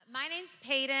My name's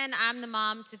Peyton. I'm the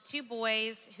mom to two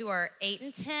boys who are 8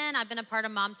 and 10. I've been a part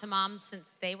of Mom to Mom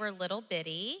since they were little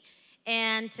bitty.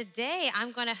 And today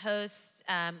I'm going to host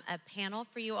a panel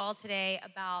for you all today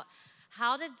about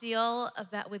how to deal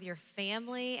with your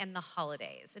family and the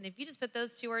holidays. And if you just put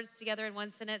those two words together in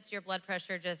one sentence, your blood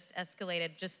pressure just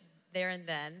escalated just there and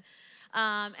then.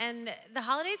 And the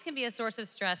holidays can be a source of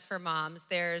stress for moms.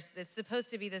 It's supposed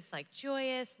to be this like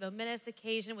joyous, momentous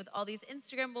occasion with all these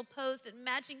Instagrammable posts and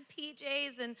matching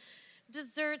PJs and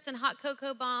desserts and hot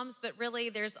cocoa bombs, but really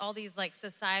there's all these like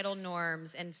societal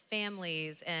norms and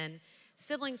families and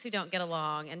siblings who don't get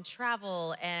along and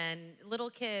travel and little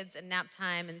kids and nap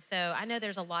time. And so I know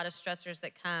there's a lot of stressors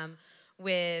that come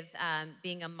with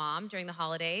being a mom during the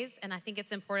holidays. And I think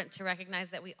it's important to recognize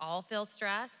that we all feel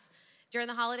stress during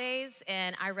the holidays.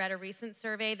 And I read a recent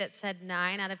survey that said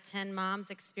 9 out of 10 moms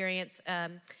experience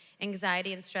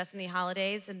anxiety and stress in the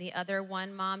holidays, and the other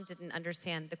one mom didn't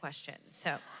understand the question.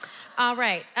 So, all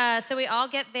right, so we all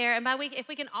get there, and if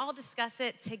we can all discuss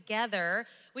it together,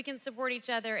 we can support each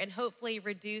other and hopefully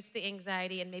reduce the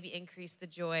anxiety and maybe increase the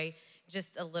joy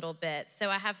just a little bit. So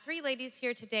I have 3 ladies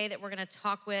here today that we're gonna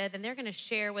talk with, and they're gonna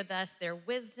share with us their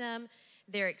wisdom,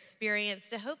 their experience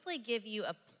to hopefully give you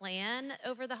a plan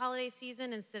over the holiday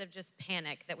season instead of just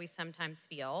panic that we sometimes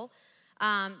feel.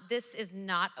 This is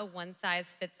not a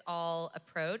one-size-fits-all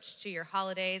approach to your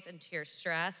holidays and to your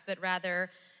stress, but rather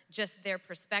just their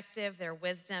perspective, their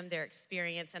wisdom, their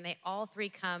experience, and they all 3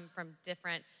 come from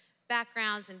different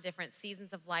backgrounds and different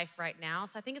seasons of life right now.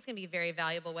 So I think it's gonna be very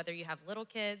valuable whether you have little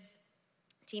kids,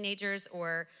 teenagers,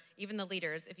 or even the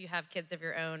leaders if you have kids of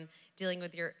your own dealing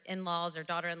with your in-laws or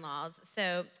daughter-in-laws.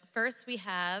 So first we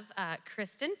have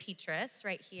Kristen Petrus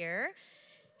right here.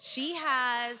 She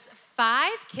has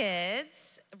 5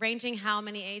 kids, ranging how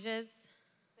many ages?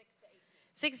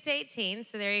 6 to 18,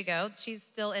 so there you go. She's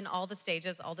still in all the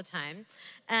stages all the time.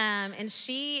 And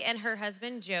she and her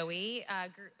husband, Joey,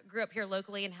 grew up here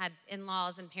locally and had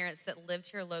in-laws and parents that lived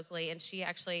here locally, and she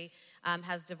actually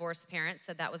has divorced parents,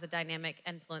 so that was a dynamic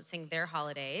influencing their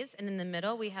holidays. And in the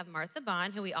middle, we have Martha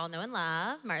Bond, who we all know and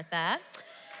love. Martha.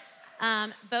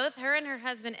 Both her and her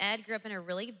husband, Ed, grew up in a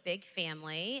really big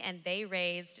family, and they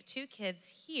raised 2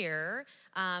 kids here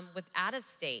with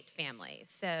out-of-state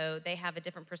families. So they have a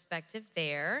different perspective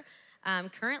there.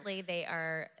 Currently, they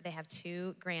have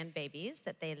 2 grandbabies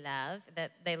that they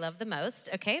love the most.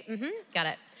 Okay, got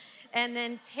it. And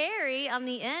then Terry, on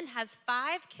the end, has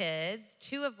 5 kids,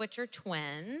 2 of which are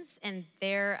twins, and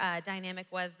their dynamic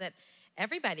was that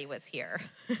everybody was here.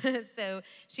 So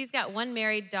she's got 1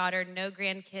 married daughter, no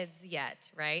grandkids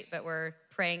yet, right? But we're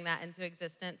praying that into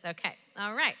existence. Okay,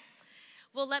 all right.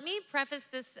 Well, let me preface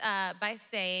this by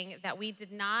saying that we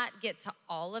did not get to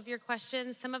all of your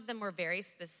questions. Some of them were very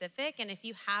specific, and if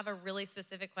you have a really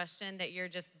specific question that you're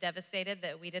just devastated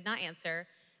that we did not answer,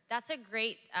 that's a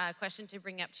great question to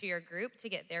bring up to your group to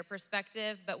get their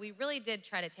perspective, but we really did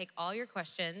try to take all your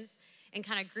questions and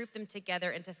kind of group them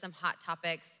together into some hot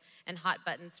topics and hot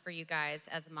buttons for you guys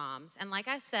as moms. And like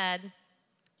I said,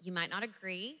 you might not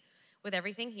agree with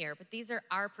everything here, but these are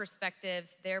our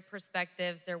perspectives, their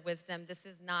wisdom. This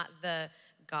is not the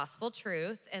gospel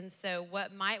truth. And so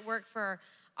what might work for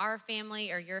our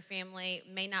family or your family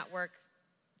may not work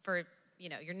for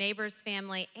your neighbor's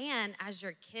family. And as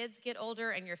your kids get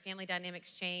older and your family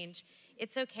dynamics change,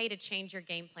 it's okay to change your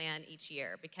game plan each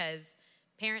year because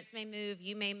parents may move,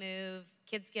 you may move,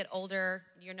 kids get older,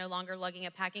 you're no longer lugging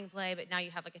a packing play, but now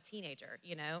you have like a teenager,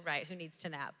 right, who needs to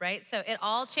nap, right? So it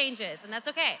all changes, and that's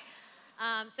okay.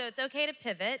 So it's okay to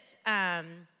pivot.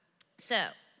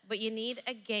 But you need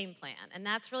a game plan, and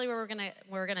that's really where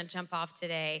we're gonna jump off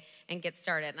today and get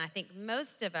started. And I think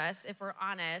most of us, if we're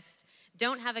honest,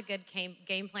 don't have a good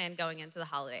game plan going into the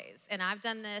holidays. And I've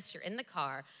done this. You're in the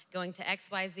car going to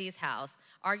XYZ's house,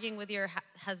 arguing with your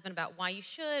husband about why you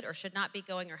should or should not be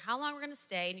going or how long we're going to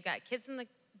stay. And you got kids in the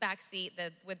back seat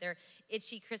with their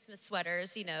itchy Christmas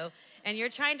sweaters, and you're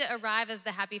trying to arrive as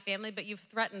the happy family, but you've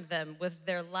threatened them with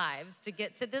their lives to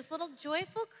get to this little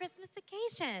joyful Christmas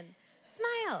occasion.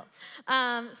 Smile.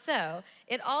 So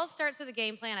it all starts with a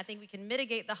game plan. I think we can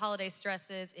mitigate the holiday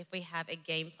stresses if we have a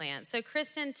game plan. So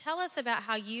Kristen, tell us about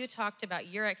how you talked about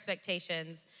your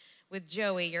expectations with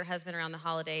Joey, your husband, around the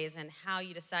holidays and how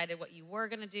you decided what you were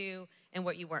going to do and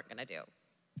what you weren't going to do.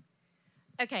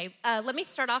 Okay, let me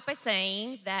start off by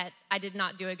saying that I did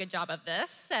not do a good job of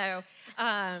this. So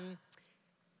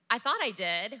I thought I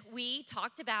did. We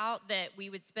talked about that we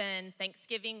would spend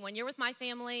Thanksgiving 1 year with my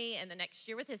family and the next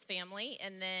year with his family,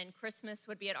 and then Christmas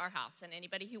would be at our house, and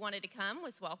anybody who wanted to come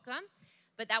was welcome,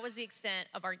 but that was the extent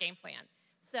of our game plan.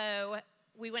 So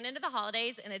we went into the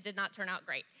holidays, and it did not turn out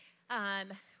great. Um,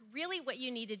 really, what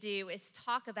you need to do is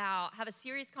have a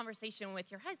serious conversation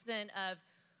with your husband of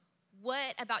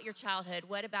what about your childhood,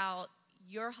 what about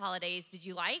your holidays did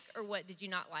you like or what did you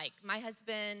not like? My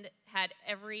husband had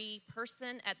every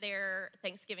person at their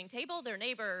Thanksgiving table, their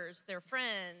neighbors, their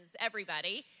friends,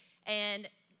 everybody. And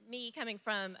me coming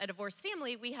from a divorced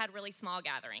family, we had really small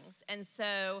gatherings. And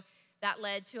so that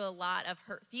led to a lot of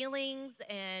hurt feelings.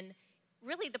 And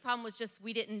really the problem was just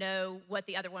we didn't know what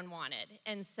the other one wanted.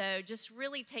 And so just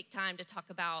really take time to talk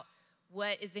about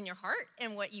what is in your heart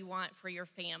and what you want for your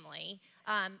family.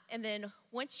 And then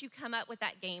once you come up with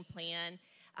that game plan,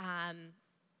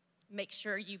 make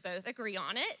sure you both agree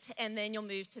on it, and then you'll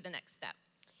move to the next step.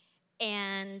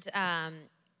 And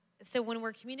so when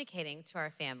we're communicating to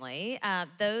our family,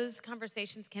 those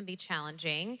conversations can be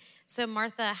challenging. So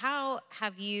Martha, how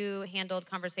have you handled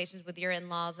conversations with your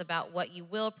in-laws about what you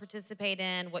will participate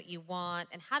in, what you want,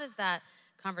 and how does that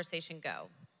conversation go?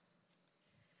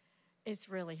 It's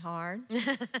really hard.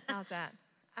 How's that?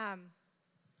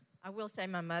 I will say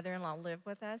my mother-in-law lived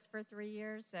with us for 3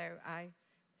 years, so I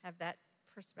have that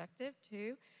perspective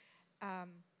too.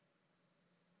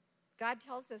 God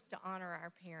tells us to honor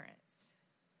our parents.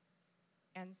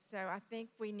 And so I think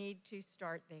we need to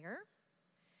start there.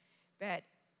 But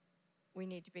we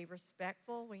need to be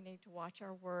respectful. We need to watch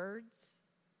our words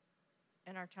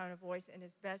and our tone of voice, and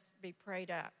it's best to be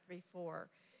prayed up before.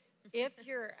 If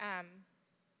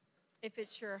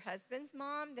it's your husband's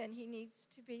mom, then he needs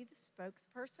to be the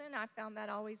spokesperson. I found that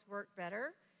always worked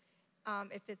better.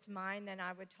 If it's mine, then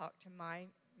I would talk to my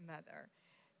mother.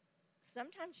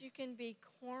 Sometimes you can be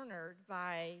cornered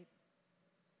by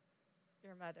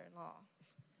your mother-in-law.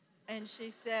 And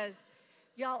she says,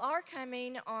 y'all are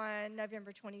coming on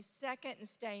November 22nd and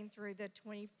staying through the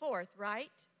 24th,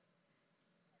 right?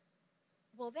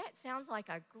 Well, that sounds like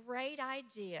a great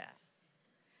idea.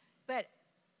 But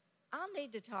I'll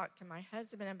need to talk to my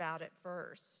husband about it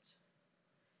first.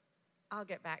 I'll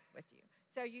get back with you.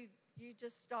 So you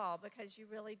just stall because you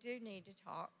really do need to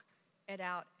talk it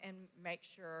out and make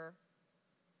sure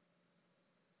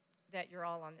that you're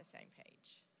all on the same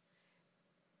page.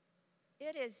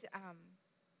 It is,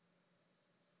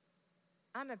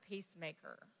 I'm a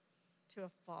peacemaker to a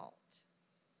fault.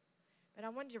 But I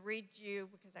wanted to read you,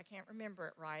 because I can't remember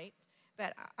it right,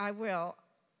 but I will.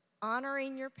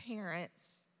 Honoring your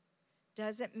parents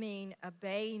doesn't mean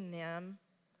obeying them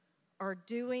or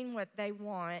doing what they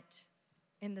want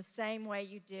in the same way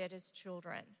you did as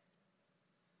children.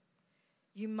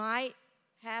 You might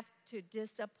have to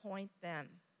disappoint them,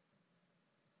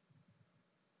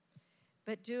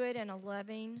 but do it in a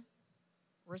loving,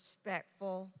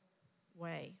 respectful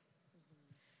way.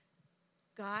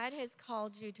 God has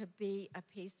called you to be a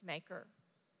peacemaker,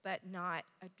 but not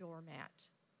a doormat.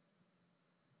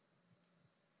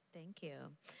 Thank you.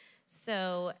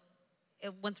 So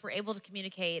once we're able to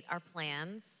communicate our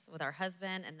plans with our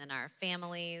husband and then our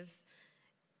families,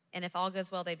 and if all goes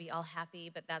well, they'd be all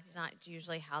happy, but that's not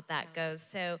usually how that goes.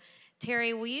 So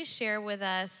Terry, will you share with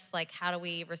us, like, how do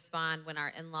we respond when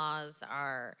our in-laws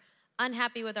are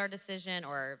unhappy with our decision,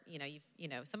 or,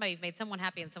 you've made someone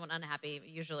happy and someone unhappy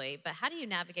usually, but how do you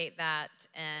navigate that,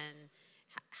 and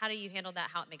how do you handle that,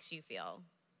 how it makes you feel?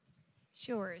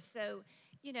 Sure. So,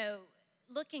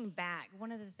 looking back, one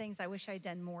of the things I wish I'd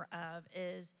done more of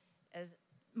is, as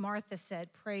Martha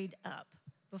said, prayed up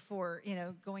before,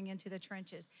 going into the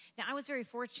trenches. Now, I was very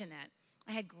fortunate.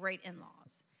 I had great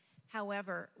in-laws.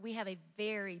 However, we have a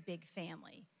very big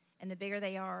family, and the bigger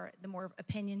they are, the more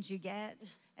opinions you get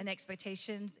and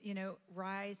expectations,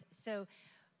 rise. So,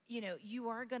 you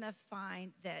are going to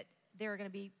find that there are going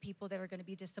to be people that are going to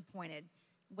be disappointed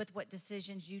with what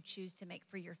decisions you choose to make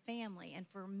for your family. And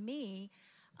for me,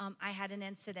 I had an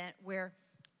incident where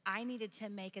I needed to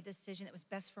make a decision that was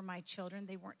best for my children.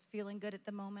 They weren't feeling good at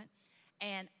the moment,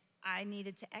 and I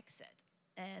needed to exit.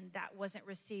 And that wasn't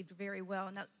received very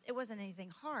well. Now, it wasn't anything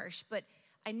harsh, but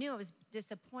I knew I was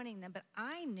disappointing them, but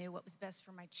I knew what was best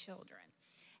for my children.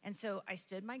 And so I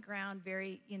stood my ground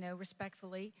very,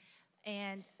 respectfully,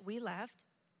 and we left,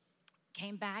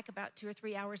 came back about 2 or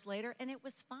 3 hours later, and it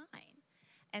was fine.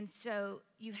 And so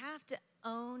you have to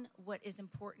own what is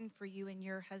important for you and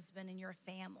your husband and your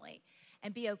family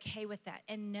and be okay with that,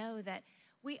 and know that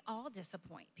we all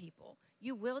disappoint people.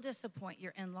 You will disappoint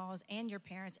your in-laws and your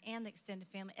parents and the extended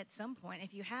family at some point.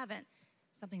 If you haven't,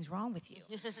 something's wrong with you.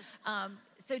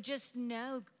 So just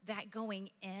know that going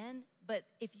in. But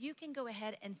if you can go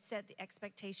ahead and set the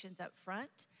expectations up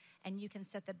front, and you can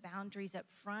set the boundaries up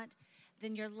front,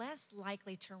 then you're less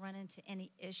likely to run into any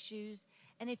issues.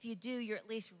 And if you do, you're at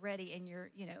least ready and you're,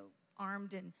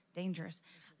 armed and dangerous.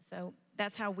 So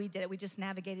that's how we did it. We just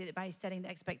navigated it by setting the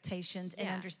expectations and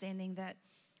Yeah. understanding that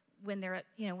when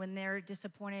they're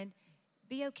disappointed,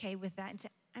 be okay with that and say,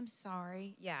 I'm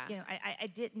sorry. Yeah. I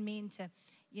didn't mean to,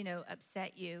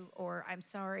 upset you, or I'm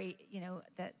sorry,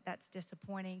 that's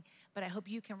disappointing, but I hope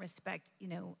you can respect,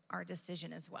 our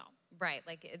decision as well. Right,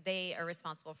 like they are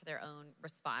responsible for their own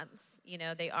response.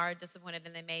 They are disappointed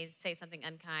and they may say something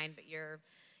unkind, but you're,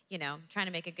 trying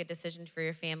to make a good decision for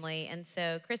your family. And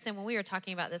so, Kristen, when we were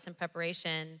talking about this in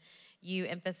preparation, you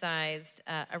emphasized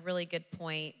a really good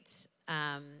point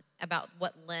about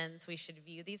what lens we should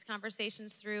view these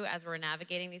conversations through as we're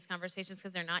navigating these conversations,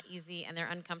 because they're not easy and they're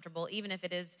uncomfortable. Even if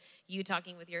it is you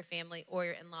talking with your family or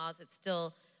your in-laws, it's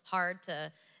still hard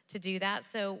to do that.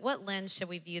 So what lens should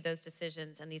we view those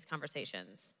decisions and these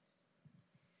conversations?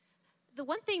 The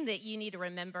one thing that you need to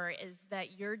remember is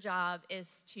that your job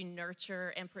is to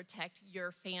nurture and protect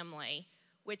your family,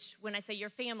 which when I say your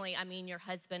family, I mean your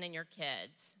husband and your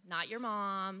kids, not your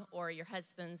mom or your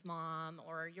husband's mom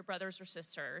or your brothers or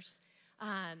sisters.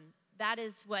 That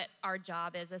is what our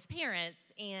job is as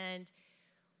parents. And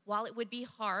while it would be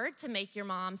hard to make your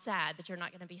mom sad that you're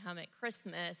not going to be home at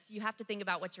Christmas, you have to think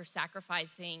about what you're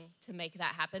sacrificing to make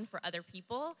that happen for other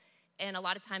people. And a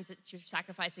lot of times you're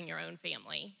sacrificing your own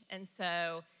family. And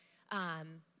so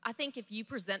I think if you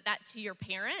present that to your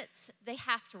parents, they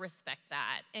have to respect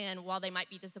that. And while they might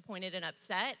be disappointed and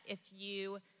upset, if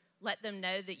you let them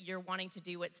know that you're wanting to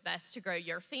do what's best to grow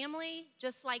your family,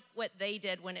 just like what they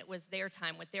did when it was their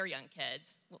time with their young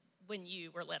kids, when you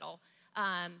were little,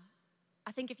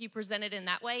 I think if you present it in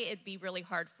that way, it'd be really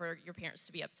hard for your parents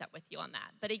to be upset with you on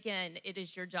that. But again, it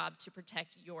is your job to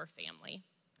protect your family.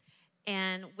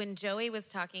 And when Joey was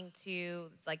talking to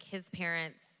like his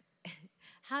parents,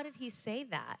 how did he say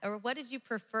that? Or what did you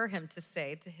prefer him to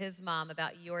say to his mom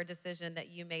about your decision that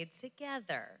you made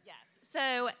together? Yes.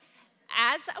 So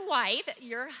as a wife,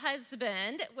 your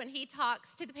husband, when he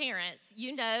talks to the parents,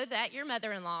 you know that your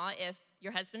mother-in-law, if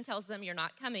your husband tells them you're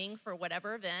not coming for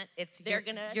whatever event,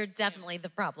 you're definitely the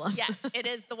problem. Yes, it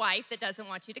is the wife that doesn't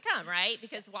want you to come, right?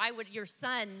 Because why would your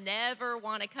son never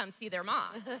want to come see their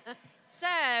mom?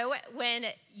 So when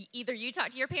either you talk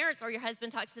to your parents or your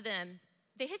husband talks to them,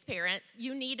 his parents,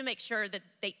 you need to make sure that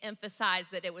they emphasize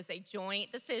that it was a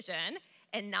joint decision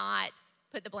and not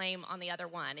put the blame on the other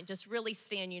one, and just really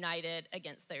stand united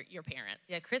against your parents.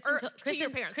 Yeah, Kristen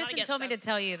told me to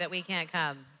tell you that we can't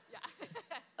come. Yeah.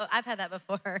 Oh, I've had that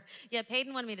before. Yeah,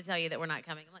 Peyton wanted me to tell you that we're not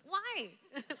coming. I'm like, why?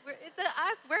 It's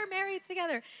us. We're married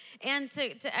together. And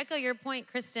to echo your point,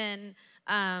 Kristen,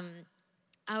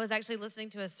 I was actually listening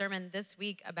to a sermon this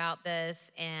week about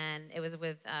this, and it was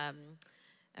with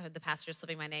the pastor's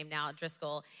slipping my name now,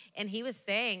 Driscoll, and he was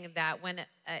saying that when it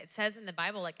says in the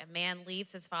Bible, like a man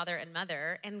leaves his father and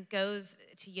mother and goes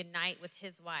to unite with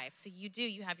his wife. So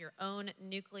you have your own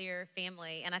nuclear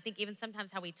family. And I think even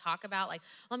sometimes how we talk about like,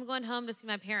 well, I'm going home to see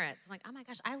my parents. I'm like, oh my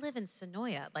gosh, I live in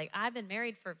Sonoya. Like I've been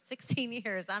married for 16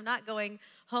 years. I'm not going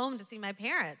home to see my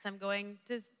parents. I'm going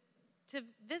to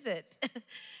visit.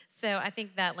 So I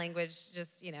think that language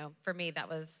just, for me, that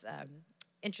was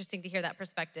interesting to hear that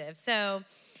perspective. So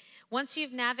once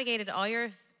you've navigated all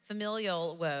your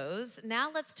familial woes,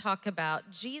 now let's talk about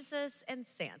Jesus and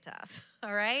Santa,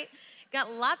 all right?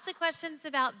 Got lots of questions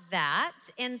about that.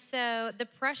 And so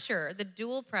the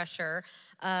dual pressure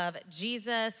of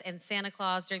Jesus and Santa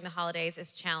Claus during the holidays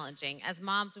is challenging. As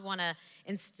moms, we want to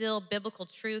instill biblical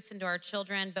truths into our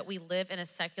children, but we live in a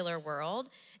secular world.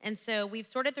 And so we've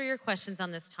sorted through your questions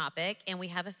on this topic, and we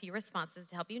have a few responses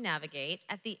to help you navigate.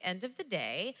 At the end of the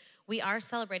day, we are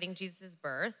celebrating Jesus'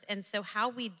 birth, and so how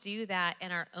we do that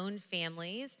in our own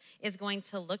families is going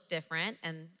to look different.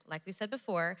 And like we said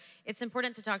before, it's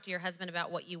important to talk to your husband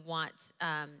about what you want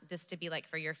this to be like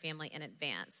for your family in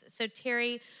advance. So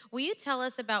Terry, will you tell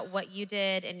us about what you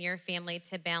did in your family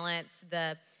to balance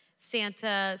the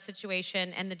Santa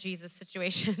situation and the Jesus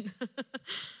situation?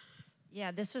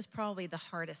 Yeah, this was probably the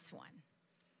hardest one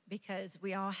because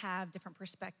we all have different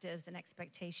perspectives and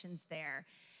expectations there.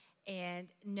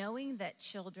 And knowing that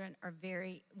children are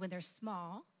when they're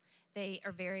small, they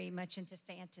are very much into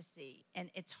fantasy, and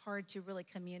it's hard to really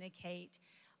communicate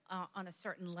on a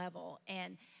certain level.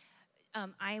 And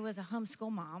I was a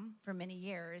homeschool mom for many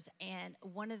years, and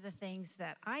one of the things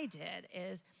that I did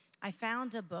is I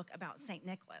found a book about St.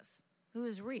 Nicholas, who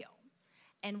is real.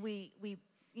 And we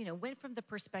went from the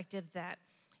perspective that,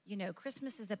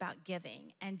 Christmas is about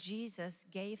giving, and Jesus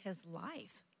gave his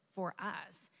life for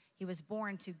us. He was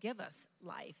born to give us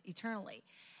life eternally.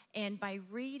 And by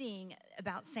reading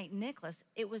about St. Nicholas,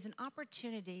 it was an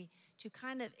opportunity to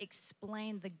kind of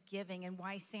explain the giving and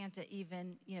why Santa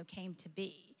even, came to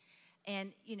be.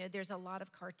 And, there's a lot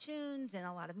of cartoons and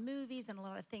a lot of movies and a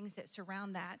lot of things that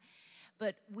surround that.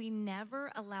 But we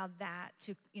never allowed that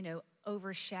to,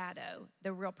 overshadow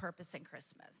the real purpose in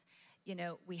Christmas.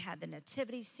 We had the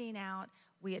nativity scene out.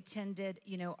 We attended,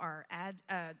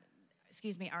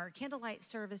 our candlelight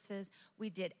services. We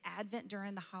did Advent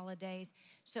during the holidays.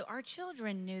 So our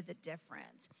children knew the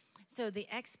difference. So the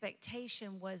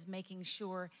expectation was making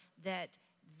sure that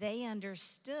they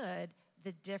understood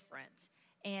the difference.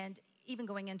 And even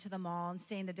going into the mall and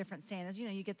seeing the different Santas,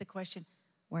 you get the question,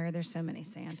 why are there so many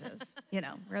Santas?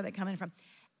 Where are they coming from?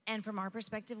 And from our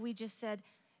perspective, we just said,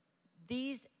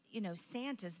 these,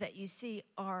 Santas that you see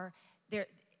are there.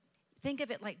 Think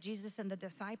of it like Jesus and the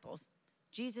disciples.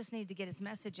 Jesus needed to get his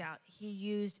message out. He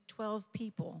used 12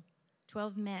 people,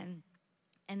 12 men,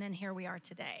 and then here we are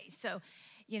today. So,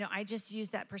 I just use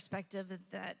that perspective that,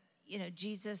 that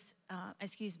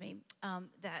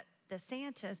the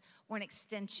Santas were an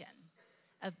extension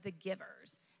of the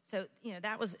givers. So,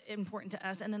 that was important to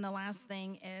us. And then the last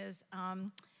thing is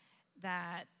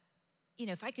that,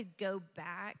 if I could go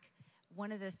back,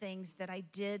 one of the things that I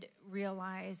did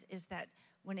realize is that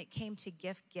when it came to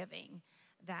gift giving,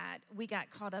 that we got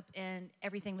caught up in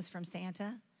everything was from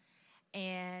Santa.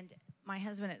 And my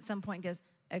husband at some point goes,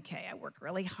 okay, I work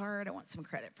really hard. I want some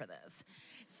credit for this.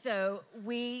 So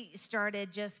we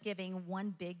started just giving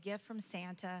one big gift from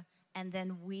Santa, and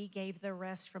then we gave the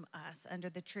rest from us under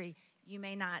the tree. You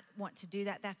may not want to do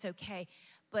that. That's okay.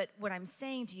 But what I'm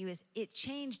saying to you is it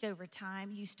changed over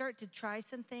time. You start to try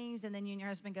some things, and then you and your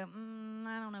husband go,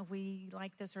 I don't know if we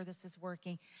like this or this is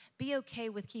working. Be okay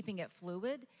with keeping it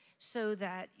fluid so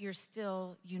that you're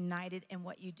still united in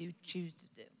what you do choose to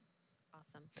do.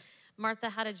 Awesome. Martha,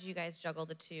 how did you guys juggle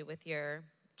the two with your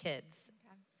kids?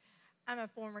 Okay. I'm a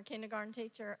former kindergarten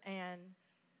teacher, and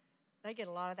they get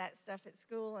a lot of that stuff at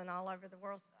school and all over the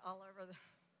world, all over the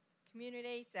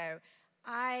community. So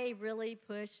I really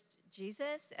pushed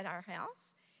Jesus at our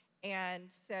house.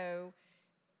 And so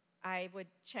I would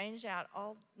change out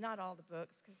not all the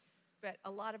books, but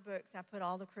a lot of books. I put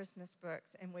all the Christmas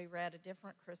books, and we read a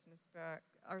different Christmas book.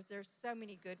 Or there's so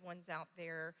many good ones out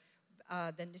there,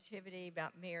 the Nativity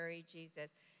about Mary,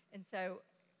 Jesus. And so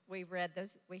we read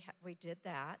those. We did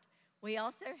that. We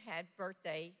also had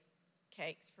birthday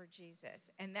cakes for Jesus,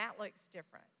 and that looks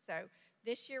different. So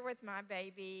this year with my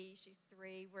baby, she's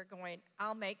 3,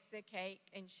 I'll make the cake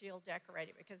and she'll decorate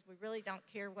it because we really don't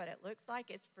care what it looks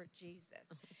like. It's for Jesus.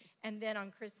 And then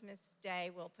on Christmas Day,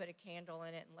 we'll put a candle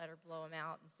in it and let her blow them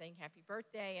out and sing happy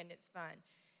birthday, and it's fun.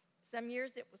 Some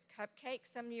years it was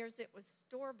cupcakes, some years it was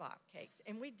store-bought cakes,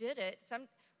 and we did it.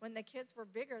 When the kids were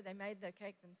bigger, they made the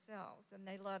cake themselves, and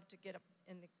they loved to get up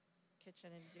in the kitchen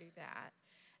and do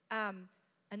that.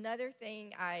 Another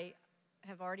thing I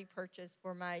have already purchased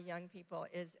for my young people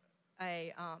is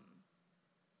a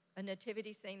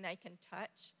nativity scene they can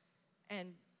touch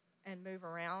and move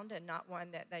around, and not one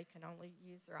that they can only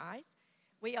use their eyes.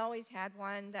 We always had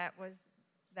one that was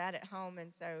that at home,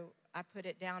 and so I put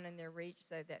it down in their reach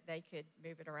so that they could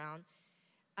move it around.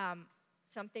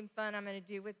 Something fun I'm going to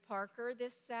do with Parker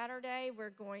this Saturday,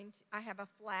 I have a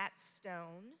flat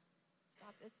stone. It's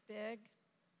about this big,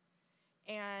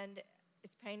 and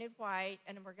it's painted white,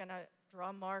 and we're going to draw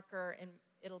a marker, and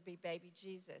it'll be baby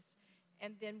Jesus.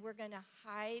 And then we're going to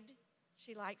hide.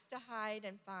 She likes to hide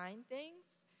and find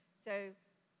things. So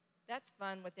that's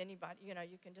fun with anybody.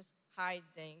 You can just hide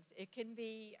things. It can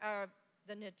be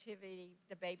the nativity,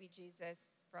 the baby Jesus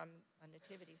from a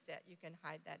nativity set. You can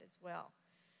hide that as well.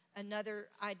 Another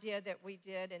idea that we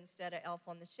did instead of Elf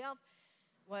on the Shelf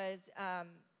was I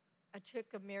took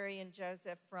a Mary and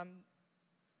Joseph from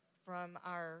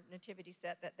our nativity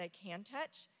set that they can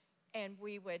touch, and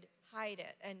we would hide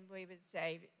it, and we would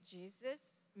say, Jesus,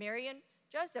 Mary and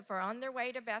Joseph are on their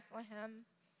way to Bethlehem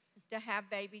to have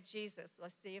baby Jesus.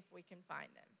 Let's see if we can find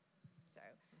them. So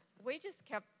we just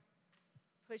kept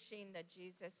pushing the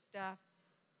Jesus stuff.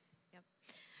 Yep.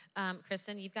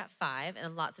 Kristen, you've got 5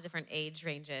 and lots of different age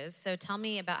ranges. So tell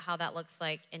me about how that looks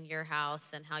like in your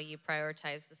house and how you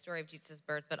prioritize the story of Jesus'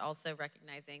 birth, but also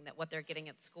recognizing that what they're getting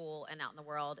at school and out in the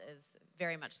world is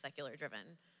very much secular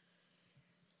driven.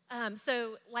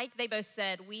 So like they both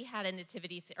said, we had a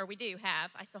nativity, or we do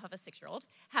have, I still have a 6-year-old,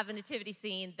 have a nativity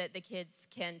scene that the kids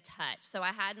can touch. So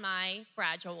I had my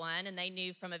fragile one, and they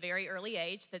knew from a very early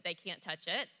age that they can't touch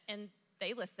it, and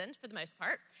they listened for the most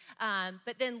part.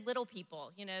 But then Little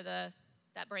People,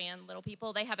 that brand, Little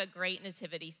People, they have a great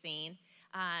nativity scene.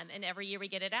 And every year we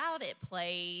get it out, it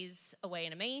plays Away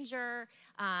in a Manger.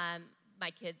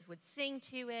 my kids would sing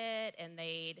to it, and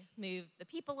they'd move the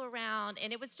people around,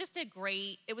 and it was just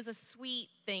it was a sweet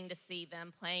thing to see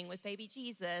them playing with baby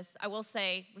Jesus. I will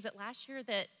say, was it last year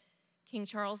that King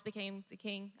Charles became the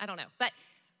king? I don't know, but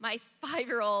my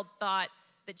 5-year-old thought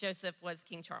that Joseph was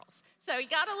King Charles, so he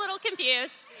got a little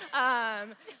confused.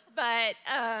 But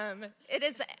it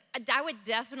is, I would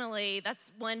definitely,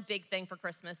 that's one big thing for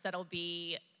Christmas that'll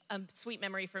be a sweet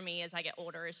memory for me as I get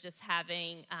older, is just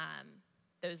having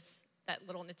that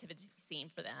little nativity scene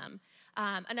for them.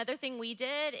 Another thing we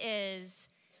did is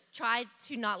try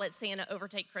to not let Santa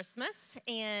overtake Christmas,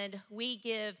 and we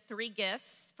give 3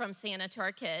 gifts from Santa to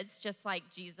our kids, just like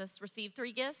Jesus received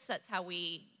 3 gifts. That's how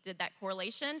we did that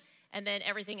correlation, and then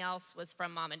everything else was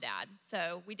from mom and dad.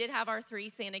 So we did have our 3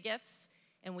 Santa gifts,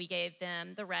 and we gave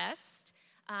them the rest.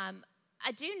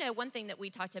 I do know one thing that we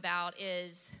talked about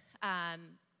is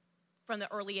from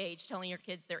the early age, telling your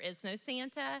kids there is no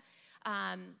Santa.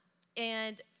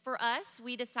 And for us,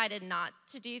 we decided not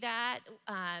to do that.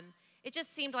 It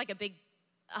just seemed like a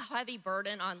heavy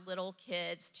burden on little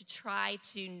kids to try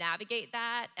to navigate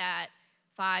that at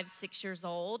 5, 6 years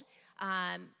old.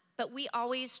 But we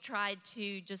always tried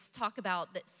to just talk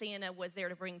about that Santa was there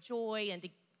to bring joy and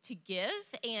to give.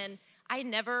 And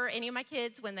any of my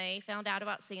kids, when they found out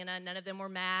about Santa, none of them were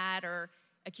mad or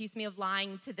accused me of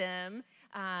lying to them.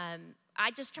 I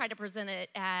just try to present it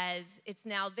as it's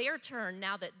now their turn,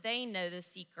 now that they know the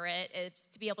secret, is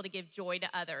to be able to give joy to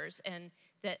others, and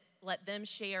that let them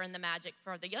share in the magic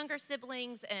for the younger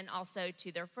siblings and also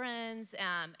to their friends,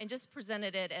 and just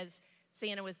presented it as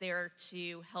Santa was there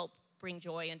to help bring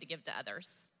joy and to give to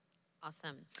others.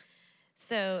 Awesome.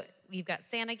 So you've got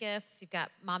Santa gifts, you've got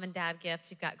mom and dad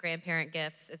gifts, you've got grandparent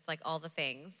gifts. It's like all the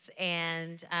things.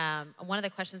 And one of the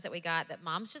questions that we got, that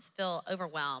moms just feel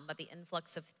overwhelmed by the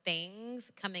influx of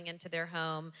things coming into their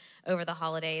home over the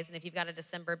holidays. And if you've got a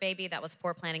December baby, that was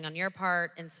poor planning on your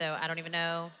part. And so I don't even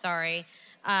know, sorry.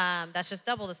 That's just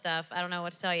double the stuff. I don't know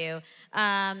what to tell you.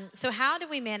 So how do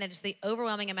we manage the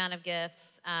overwhelming amount of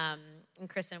gifts? And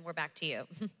Kristen, we're back to you.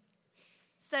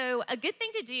 So a good thing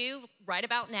to do right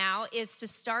about now is to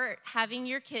start having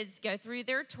your kids go through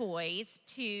their toys,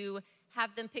 to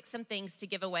have them pick some things to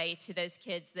give away to those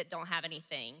kids that don't have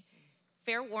anything.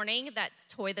 Fair warning, that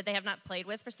toy that they have not played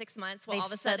with for 6 months will all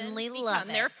of a sudden suddenly become love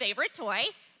their it. favorite toy,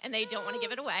 and they don't want to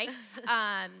give it away.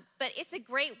 But it's a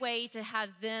great way to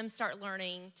have them start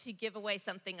learning to give away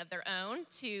something of their own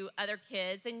to other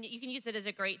kids, and you can use it as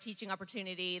a great teaching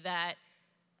opportunity that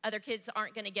other kids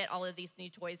aren't going to get all of these new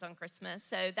toys on Christmas,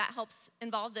 so that helps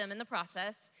involve them in the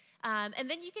process. And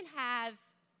then you can have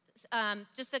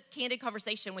just a candid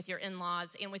conversation with your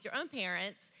in-laws and with your own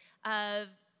parents of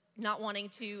not wanting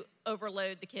to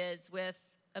overload the kids with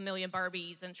a million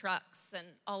Barbies and trucks and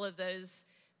all of those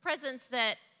presents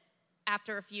that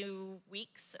after a few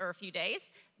weeks or a few days,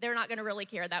 they're not going to really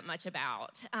care that much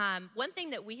about. One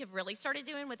thing that we have really started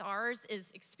doing with ours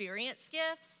is experience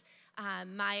gifts.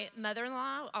 My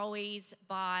mother-in-law always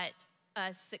bought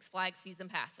us Six Flags season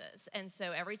passes. And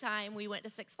so every time we went to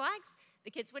Six Flags, the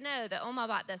kids would know that Oma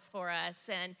bought this for us.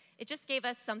 And it just gave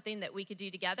us something that we could do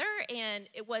together. And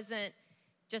it wasn't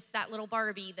just that little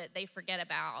Barbie that they forget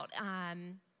about.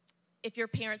 If your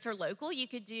parents are local, you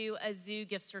could do a zoo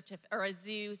gift certificate or a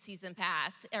zoo season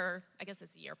pass, or I guess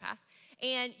it's a year pass.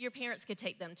 And your parents could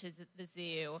take them to the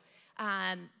zoo.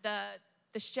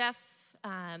 The chef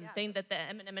thing that the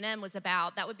M&M was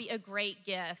about, that would be a great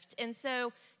gift. And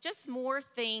so just more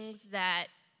things that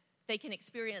they can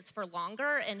experience for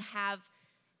longer and have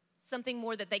something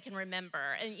more that they can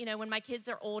remember. And, you know, when my kids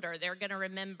are older, they're going to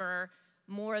remember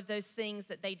more of those things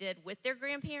that they did with their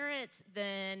grandparents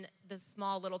than the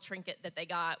small little trinket that they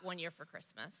got one year for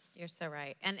Christmas. You're so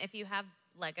right. And if you have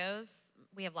Legos,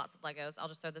 we have lots of Legos. I'll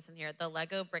just throw this in here. The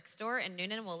Lego Brick Store in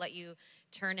Noonan will let you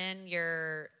turn in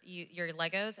your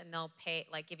Legos, and they'll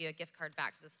give you a gift card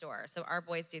back to the store. So our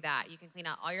boys do that. You can clean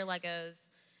out all your Legos,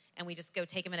 and we just go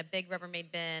take them in a big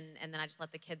Rubbermaid bin, and then I just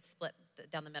let the kids split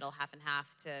down the middle, half and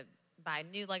half, to buy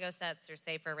new Lego sets or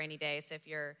save for a rainy day. So if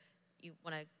you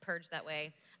want to purge that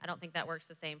way. I don't think that works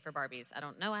the same for Barbies. I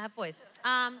don't know. I have boys.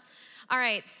 All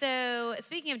right. So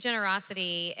speaking of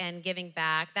generosity and giving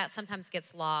back, that sometimes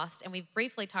gets lost. And we've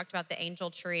briefly talked about the angel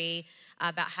tree,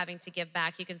 about having to give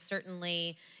back. You can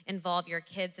certainly involve your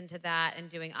kids into that and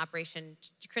doing Operation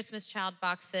Christmas Child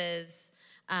boxes.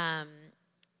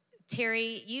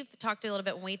 Terry, you've talked a little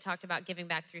bit when we talked about giving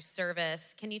back through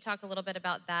service. Can you talk a little bit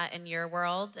about that in your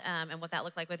world and what that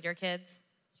looked like with your kids?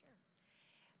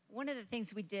 One of the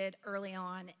things we did early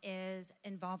on is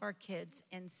involve our kids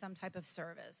in some type of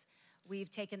service. We've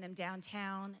taken them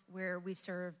downtown where we've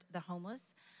served the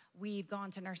homeless. We've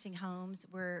gone to nursing homes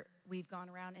where we've gone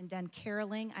around and done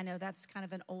caroling. I know that's kind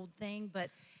of an old thing, but,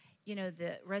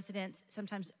 the residents,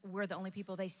 sometimes we're the only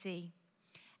people they see.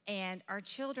 And our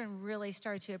children really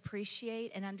started to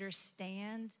appreciate and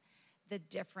understand the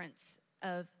difference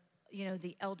of,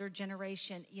 the elder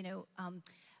generation.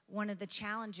 One of the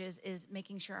challenges is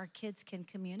making sure our kids can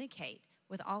communicate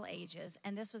with all ages.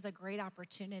 And this was a great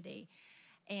opportunity.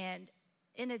 And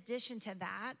in addition to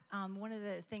that, one of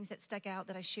the things that stuck out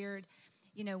that I shared,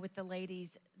 with the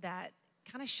ladies that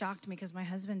kind of shocked me because my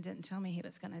husband didn't tell me he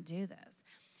was going to do this.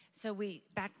 So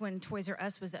back when Toys R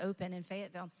Us was open in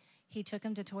Fayetteville, he took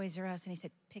them to Toys R Us and he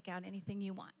said, pick out anything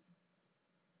you want.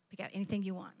 Pick out anything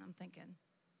you want. I'm thinking.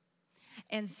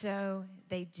 And so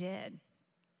they did.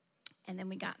 And then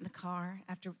we got in the car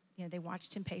after, they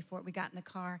watched him pay for it. We got in the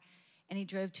car and he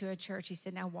drove to a church. He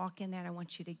said, now walk in there and I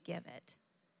want you to give it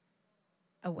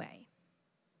away.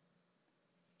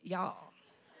 Y'all,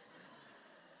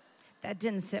 that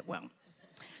didn't sit well.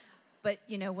 But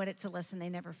you know what? It's a lesson they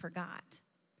never forgot.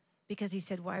 Because he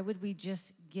said, why would we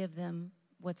just give them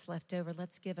what's left over?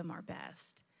 Let's give them our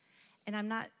best. And I'm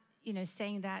not,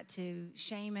 saying that to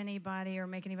shame anybody or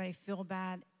make anybody feel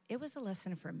bad. It was a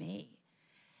lesson for me.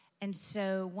 And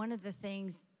so one of the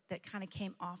things that kind of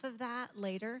came off of that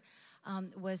later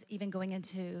was even going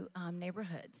into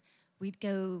neighborhoods. We'd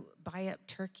go buy up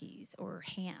turkeys or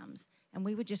hams, and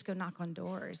we would just go knock on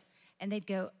doors. And they'd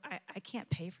go, I can't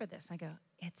pay for this. I go,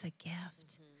 it's a gift.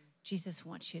 Mm-hmm. Jesus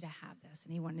wants you to have this,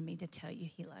 and he wanted me to tell you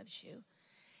he loves you.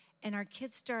 And our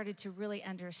kids started to really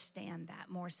understand that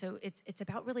more. So it's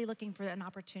about really looking for an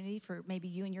opportunity for maybe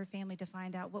you and your family to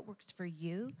find out what works for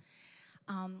you.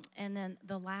 And then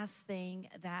the last thing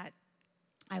that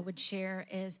I would share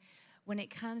is when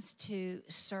it comes to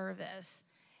service,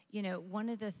 one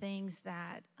of the things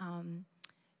that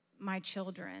my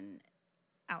children,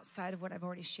 outside of what I've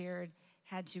already shared,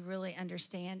 had to really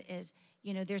understand is,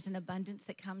 there's an abundance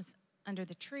that comes under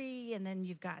the tree, and then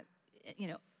you've got,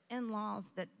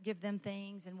 in-laws that give them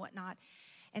things and whatnot.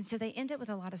 And so they end up with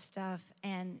a lot of stuff,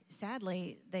 and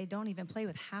sadly, they don't even play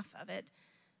with half of it.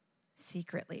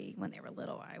 Secretly, when they were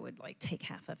little, I would take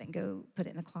half of it and go put it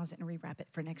in the closet and rewrap it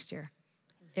for next year.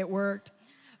 It worked.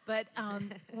 But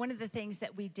one of the things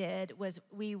that we did was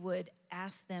we would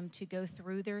ask them to go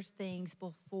through their things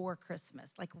before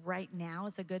Christmas. Like right now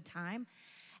is a good time.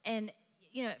 And,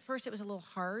 at first it was a little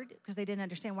hard because they didn't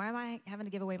understand, why am I having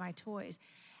to give away my toys?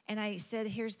 And I said,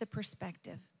 here's the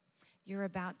perspective. You're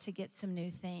about to get some new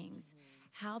things.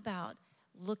 How about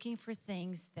looking for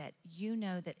things that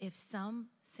that if some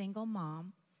single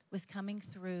mom was coming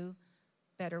through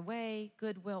Better Way,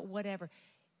 Goodwill, whatever,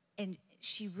 and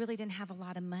she really didn't have a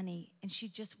lot of money, and she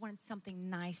just wanted something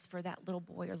nice for that little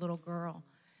boy or little girl,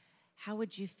 how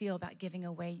would you feel about giving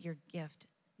away your gift,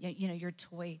 your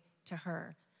toy to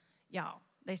her? Y'all,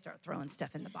 they start throwing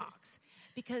stuff in the box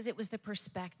because it was the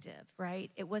perspective,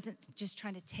 right? It wasn't just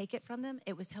trying to take it from them.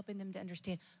 It was helping them to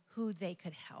understand who they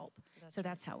could help.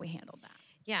 That's how we handled that.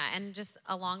 Yeah, and just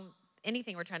along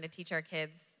anything we're trying to teach our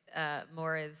kids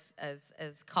more is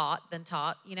caught than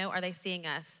taught. Are they seeing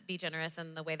us be generous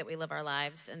in the way that we live our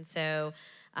lives? And so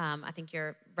I think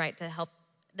you're right to help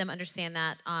them understand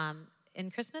that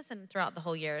in Christmas and throughout the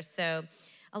whole year. So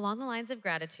along the lines of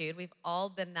gratitude, we've all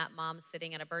been that mom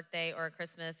sitting at a birthday or a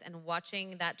Christmas and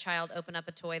watching that child open up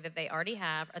a toy that they already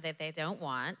have or that they don't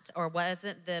want or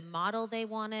wasn't the model they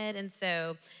wanted. And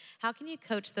so how can you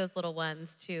coach those little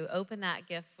ones to open that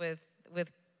gift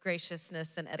with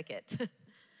graciousness and etiquette?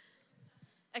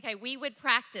 Okay, we would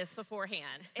practice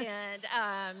beforehand.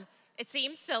 And it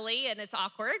seems silly and it's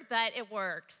awkward, but it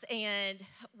works. And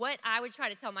what I would try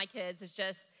to tell my kids is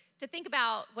just to think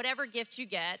about whatever gift you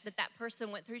get, that person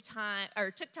went through time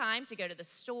or took time to go to the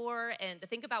store and to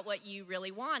think about what you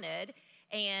really wanted.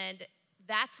 And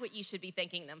that's what you should be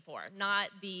thanking them for, not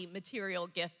the material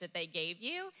gift that they gave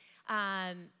you.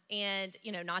 And,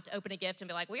 not to open a gift and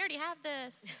be like, we already have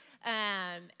this.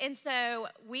 And so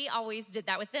we always did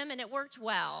that with them, and it worked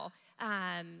well.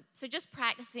 So just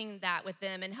practicing that with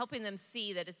them and helping them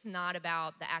see that it's not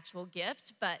about the actual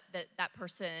gift, but that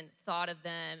person thought of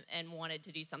them and wanted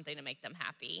to do something to make them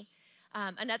happy.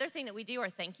 Another thing that we do are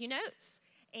thank you notes.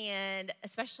 And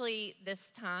especially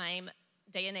this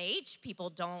day and age, people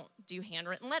don't do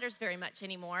handwritten letters very much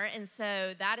anymore. And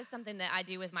so that is something that I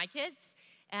do with my kids.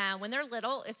 And when they're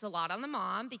little, it's a lot on the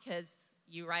mom because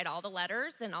you write all the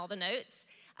letters and all the notes.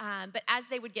 But as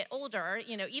they would get older,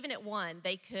 even at 1,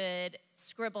 they could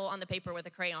scribble on the paper with a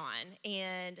crayon.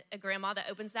 And a grandma that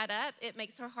opens that up, it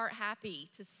makes her heart happy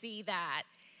to see that.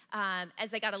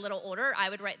 As they got a little older, I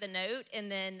would write the note, and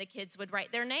then the kids would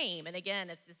write their name. And again,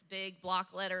 it's this big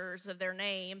block letters of their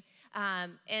name.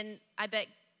 And I bet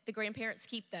the grandparents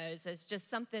keep those as just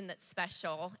something that's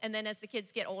special. And then as the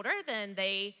kids get older, then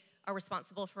they are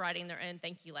responsible for writing their own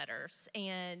thank you letters.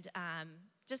 And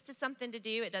just as something to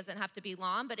do. It doesn't have to be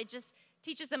long, but it just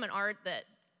teaches them an art that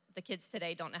the kids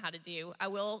today don't know how to do. I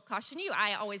will caution you,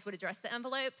 I always would address the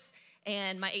envelopes,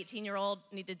 and my 18-year-old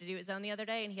needed to do his own the other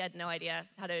day, and he had no idea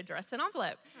how to address an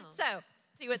envelope. Oh. So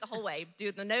do it the whole way.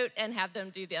 Do the note and have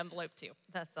them do the envelope too.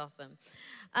 That's awesome.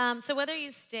 So whether you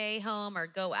stay home or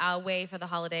go away for the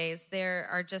holidays, there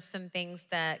are just some things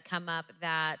that come up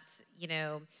that, you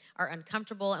know, are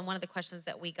uncomfortable. And one of the questions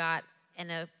that we got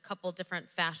in a couple different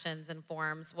fashions and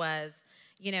forms was,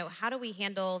 you know, how do we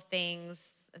handle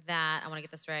things that, I want to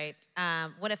get this right,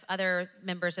 what if other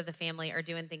members of the family are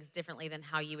doing things differently than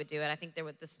how you would do it? I think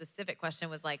the specific question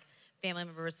was like family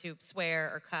members who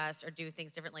swear or cuss or do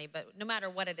things differently. But no matter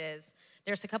what it is,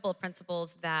 there's a couple of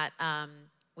principles that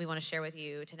we want to share with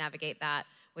you to navigate that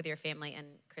with your family. And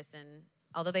Kristen,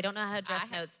 although they don't know how to address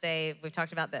notes, we've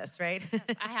talked about this, right?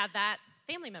 I have that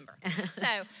family member.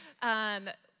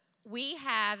 So we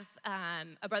have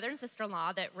a brother and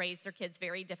sister-in-law that raise their kids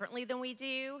very differently than we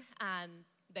do.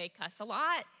 They cuss a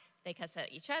lot. They cuss at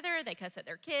each other. They cuss at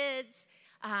their kids.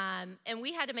 And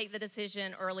we had to make the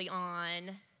decision early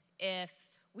on if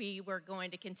we were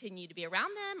going to continue to be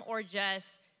around them or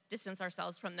just distance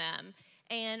ourselves from them.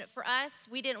 And for us,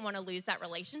 we didn't want to lose that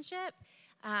relationship.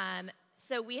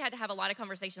 So we had to have a lot of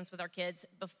conversations with our kids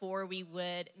before we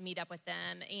would meet up with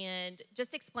them and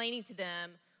just explaining to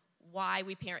them why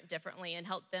we parent differently and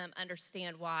help them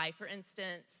understand why. For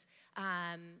instance,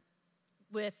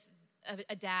 with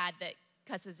a dad that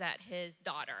cusses at his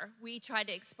daughter, we tried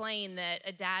to explain that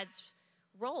a dad's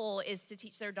role is to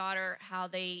teach their daughter how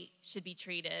they should be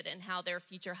treated and how their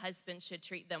future husband should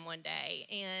treat them one day,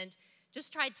 and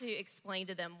just tried to explain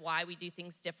to them why we do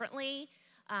things differently,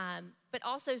 but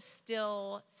also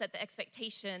still set the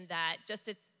expectation that just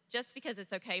because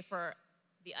it's okay for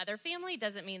the other family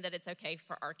doesn't mean that it's okay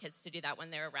for our kids to do that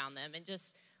when they're around them, and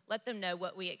just let them know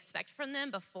what we expect from them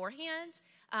beforehand.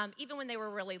 Even when they were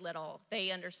really little,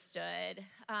 they understood.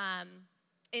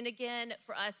 And again,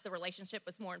 for us, the relationship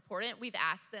was more important. We've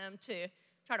asked them to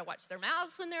try to watch their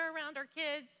mouths when they're around our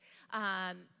kids.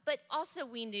 But also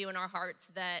we knew in our hearts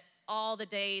that all the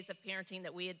days of parenting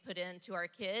that we had put into our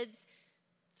kids,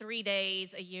 3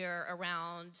 days a year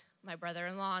around my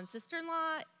brother-in-law and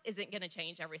sister-in-law isn't going to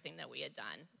change everything that we had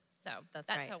done. So that's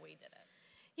right. how we did it.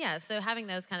 Yeah, so having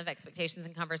those kind of expectations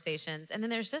and conversations. And then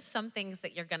there's just some things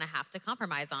that you're going to have to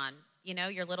compromise on. You know,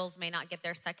 your littles may not get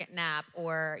their second nap,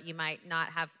 or you might not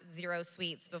have 0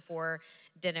 sweets before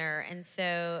dinner. And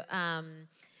so,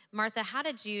 Martha, how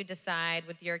did you decide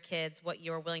with your kids what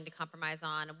you were willing to compromise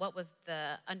on? And what was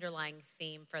the underlying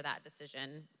theme for that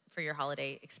decision for your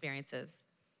holiday experiences?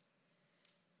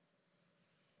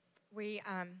 We,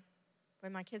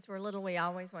 when my kids were little, we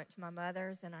always went to my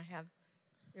mother's, and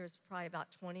there was probably about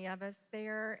 20 of us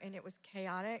there, and it was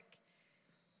chaotic.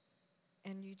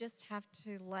 And you just have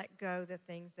to let go the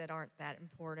things that aren't that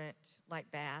important, like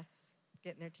baths,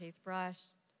 getting their teeth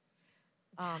brushed,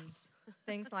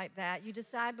 things like that. You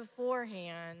decide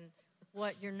beforehand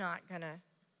what you're not going to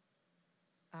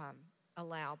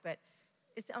allow. But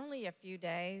it's only a few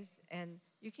days, and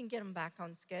you can get them back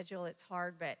on schedule. It's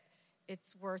hard, but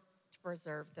it's worth to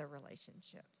preserve the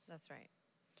relationships. That's right.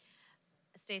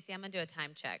 Stacy, I'm going to do a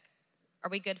time check. Are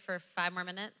we good for 5 more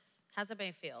minutes? How's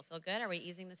everybody feel? Feel good? Are we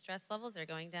easing the stress levels? They're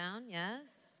going down?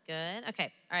 Yes? Good.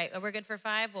 Okay. All right. We're good for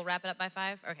 5. We'll wrap it up by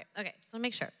 5. Okay. Just want to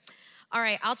make sure. All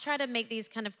right. I'll try to make these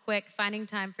kind of quick. Finding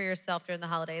time for yourself during the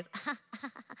holidays.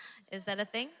 Is that a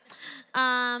thing?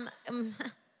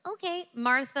 Okay.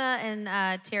 Martha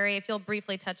and Terry, if you'll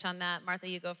briefly touch on that. Martha,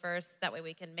 you go first. That way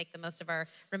we can make the most of our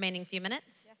remaining few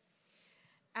minutes.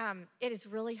 Yes. It is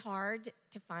really hard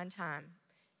to find time,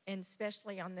 and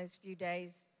especially on those few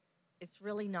days, it's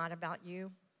really not about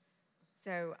you.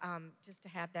 So just to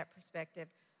have that perspective,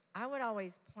 I would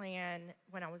always plan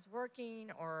when I was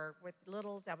working or with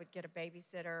littles, I would get a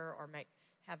babysitter or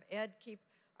have Ed keep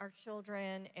our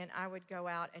children, and I would go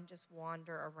out and just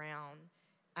wander around.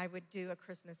 I would do a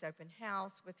Christmas open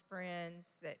house with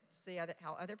friends that see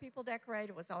how other people decorate.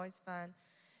 It was always fun.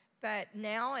 But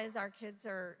now, as our kids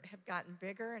have gotten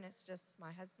bigger, and it's just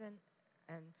my husband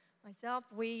and myself,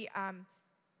 we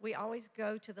always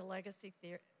go to the Legacy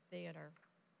Theater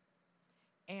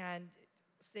and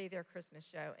see their Christmas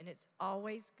show, and it's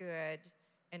always good,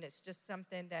 and it's just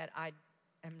something that I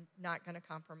am not going to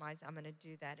compromise. I'm going to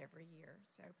do that every year.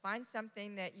 So find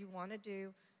something that you want to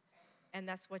do, and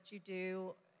that's what you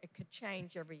do. It could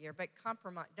change every year, but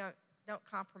don't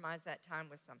compromise that time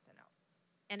with something else.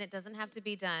 And it doesn't have to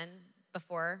be done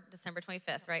before December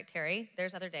 25th, right, Terry?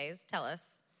 There's other days. Tell us.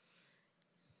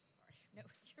 No,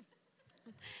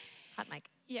 you're Hot mic.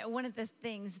 Yeah, one of the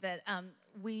things that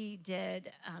we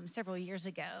did several years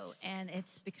ago, and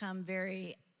it's become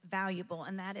very valuable,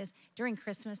 and that is during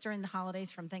Christmas, during the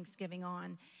holidays from Thanksgiving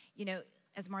on, you know,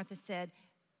 as Martha said,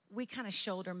 we kind of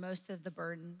shoulder most of the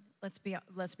burden. Let's be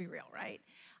real, right?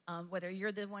 Whether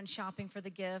you're the one shopping for the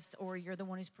gifts or you're the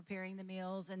one who's preparing the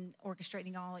meals and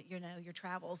orchestrating all, your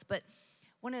travels. But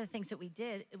one of the things that we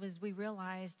did was we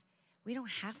realized we don't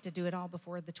have to do it all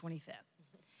before the 25th.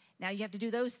 Now you have to do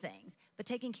those things, but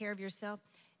taking care of yourself,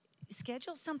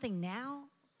 schedule something now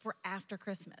for after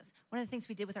Christmas. One of the things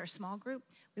we did with our small group,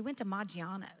 we went to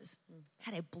Maggiano's,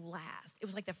 had a blast. It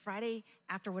was like the Friday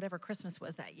after whatever Christmas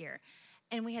was that year.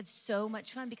 And we had so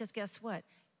much fun because guess what?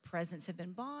 Presents have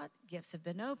been bought, gifts have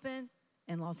been opened,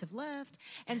 in-laws have left.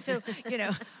 And so,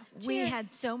 we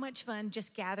had so much fun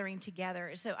just gathering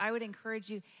together. So I would encourage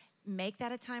you, make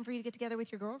that a time for you to get together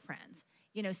with your girlfriends.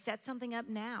 Set something up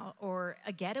now or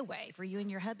a getaway for you and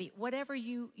your hubby, whatever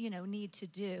you need to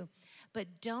do. But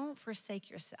don't forsake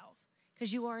yourself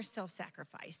because you are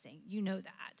self-sacrificing. You know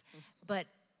that. But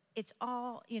it's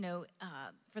all,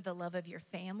 for the love of your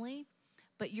family.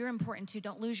 But you're important too.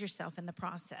 Don't lose yourself in the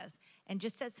process. And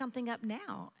just set something up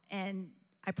now. And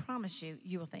I promise you,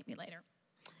 you will thank me later.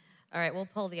 All right, we'll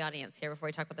poll the audience here before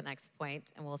we talk about the next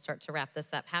point, and we'll start to wrap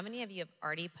this up. How many of you have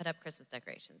already put up Christmas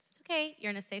decorations? It's okay.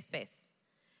 You're in a safe space.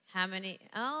 How many?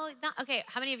 Okay.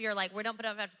 How many of you are like, we don't put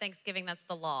up after Thanksgiving, that's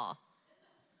the law?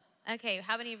 Okay,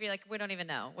 how many of you are like, we don't even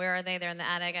know? Where are they? They're in the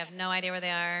attic. I have no idea where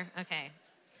they are. Okay.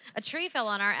 A tree fell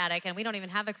on our attic, and we don't even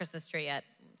have a Christmas tree yet.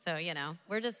 So,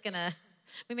 we're just going to,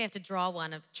 we may have to draw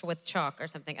one with chalk or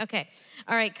something. Okay.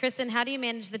 All right, Kristen, how do you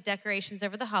manage the decorations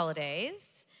over the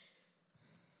holidays?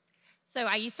 So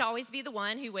I used to always be the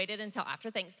one who waited until after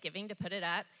Thanksgiving to put it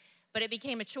up. But it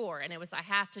became a chore, and it was, I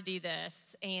have to do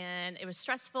this. And it was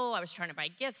stressful. I was trying to buy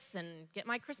gifts and get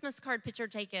my Christmas card picture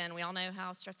taken. We all know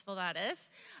how stressful that is.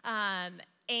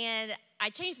 And I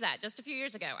changed that just a few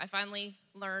years ago. I finally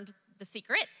learned the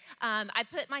secret. I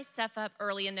put my stuff up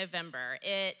early in November.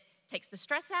 It takes the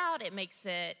stress out. It makes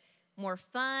it more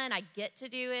fun. I get to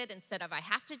do it instead of I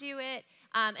have to do it.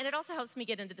 And it also helps me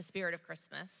get into the spirit of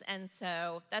Christmas. And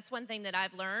so that's one thing that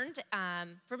I've learned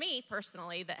for me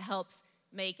personally that helps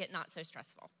make it not so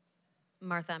stressful.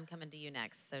 Martha, I'm coming to you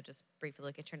next, so just briefly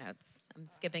look at your notes. I'm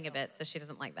skipping a bit, so she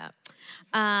doesn't like that.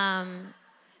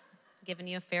 Giving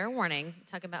you a fair warning,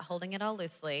 talking about holding it all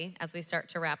loosely as we start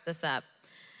to wrap this up.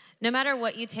 No matter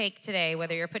what you take today,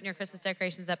 whether you're putting your Christmas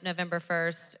decorations up November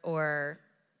 1st or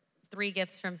 3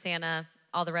 gifts from Santa,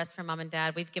 all the rest from Mom and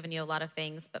Dad, we've given you a lot of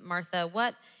things. But Martha,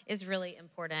 what is really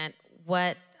important?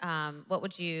 What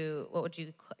would you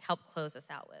help close us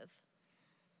out with?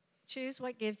 Choose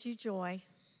what gives you joy.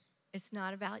 It's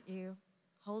not about you.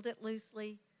 Hold it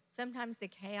loosely. Sometimes the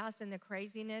chaos and the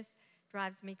craziness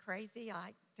drives me crazy. I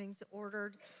like things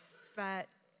ordered, but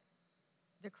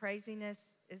the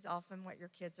craziness is often what your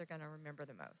kids are going to remember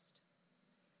the most.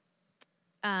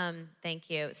 Thank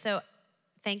you. So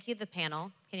thank you, the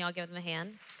panel. Can you all give them a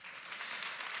hand?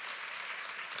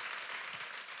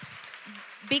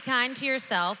 Be kind to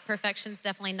yourself. Perfection's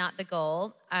definitely not the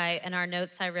goal. In our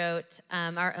notes, I wrote,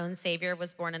 our own Savior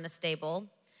was born in a stable.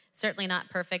 Certainly not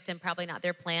perfect and probably not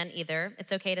their plan either.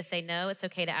 It's okay to say no. It's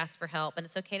okay to ask for help. And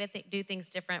it's okay to do things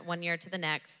different one year to the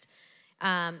next.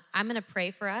 I'm going to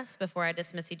pray for us before I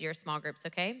dismiss you to your small groups,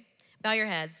 okay? Bow your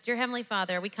heads. Dear Heavenly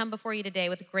Father, we come before you today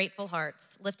with grateful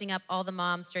hearts, lifting up all the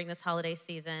moms during this holiday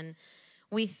season.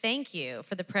 We thank you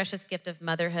for the precious gift of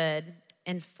motherhood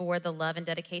and for the love and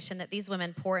dedication that these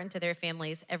women pour into their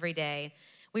families every day.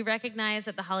 We recognize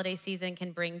that the holiday season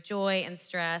can bring joy and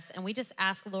stress, and we just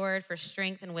ask, Lord, for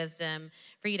strength and wisdom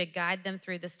for you to guide them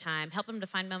through this time. Help them to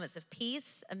find moments of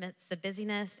peace amidst the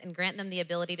busyness and grant them the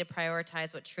ability to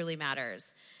prioritize what truly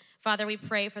matters. Father, we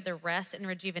pray for the rest and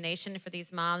rejuvenation for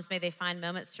these moms. May they find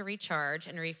moments to recharge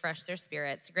and refresh their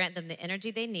spirits. Grant them the energy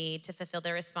they need to fulfill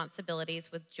their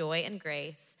responsibilities with joy and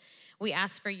grace. We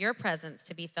ask for your presence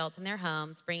to be felt in their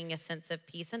homes, bringing a sense of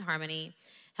peace and harmony.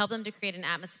 Help them to create an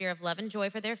atmosphere of love and joy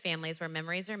for their families where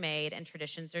memories are made and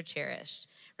traditions are cherished.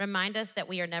 Remind us that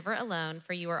we are never alone,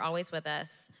 for you are always with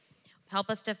us. Help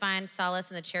us to find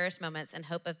solace in the cherished moments and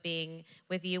hope of being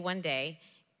with you one day.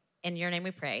 In your name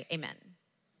we pray, amen.